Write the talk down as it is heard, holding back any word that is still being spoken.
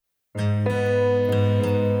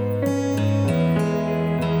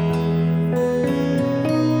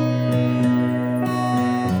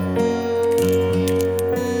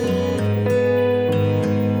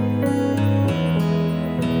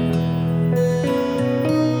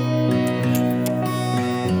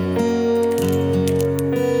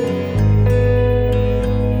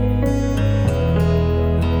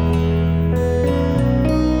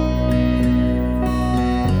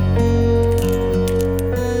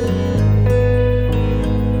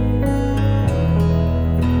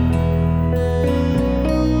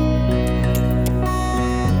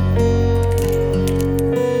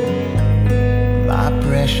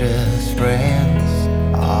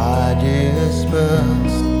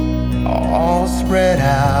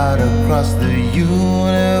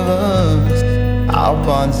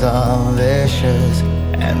upon some vicious,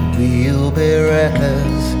 and we'll be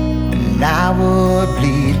reckless. And I would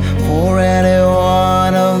bleed for any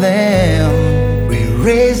one of them. We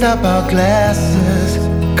raised up our glasses,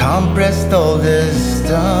 compressed all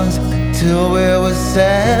distance, till we were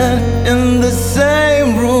sat in the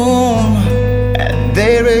same room. And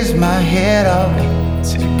they raised my head up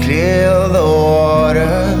to clear the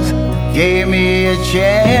waters, gave me a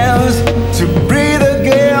chance to breathe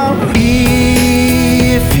again.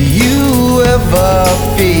 If you ever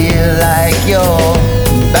feel like you're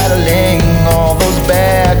battling all those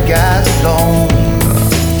bad guys alone,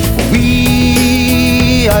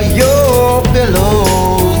 we are your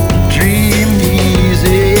pillows. Dream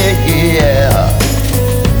easy, yeah.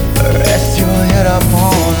 Rest your head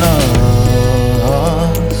upon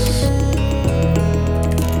us.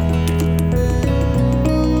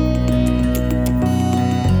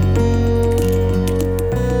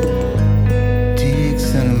 Tigue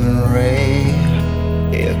Cinnamon Rae,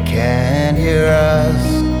 you can't hear us,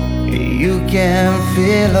 you can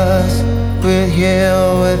feel us. We're here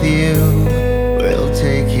with you. We'll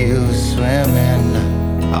take you swimming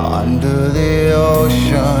under the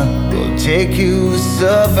ocean. We'll take you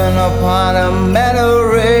surfing upon a manta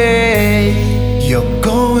ray. You're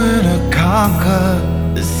going to conquer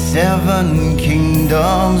the 7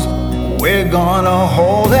 kingdoms. We're gonna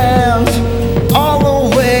hold hands all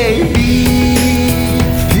the way.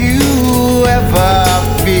 If you ever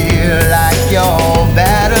feel like you're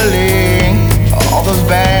battling all those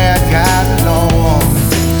bad guys alone,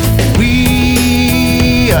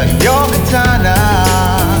 we are your katana.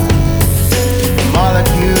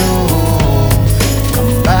 Molecules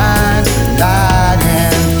combine to light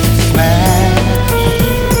and smash.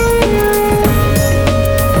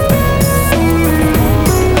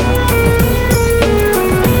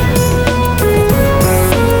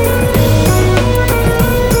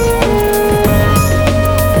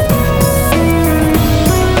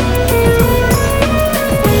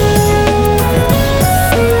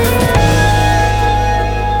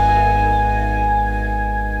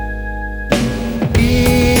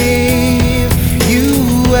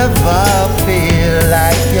 Ever feel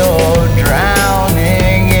like you're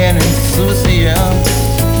drowning in insouciance,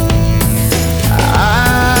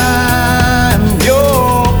 I'm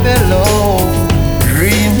your pillow.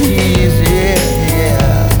 Dream easy,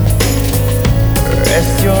 yeah.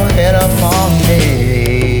 Rest your head upon me.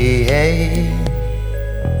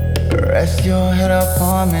 Rest your head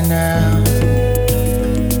upon me now.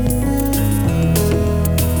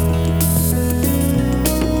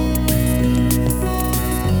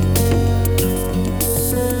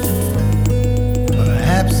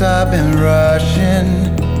 I've been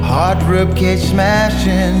rushing, heart ribcage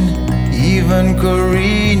smashing, even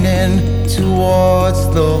careening towards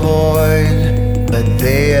the void. But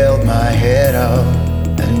they held my head up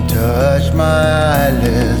and touched my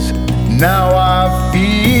eyelids. Now I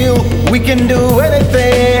feel we can do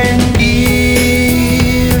anything.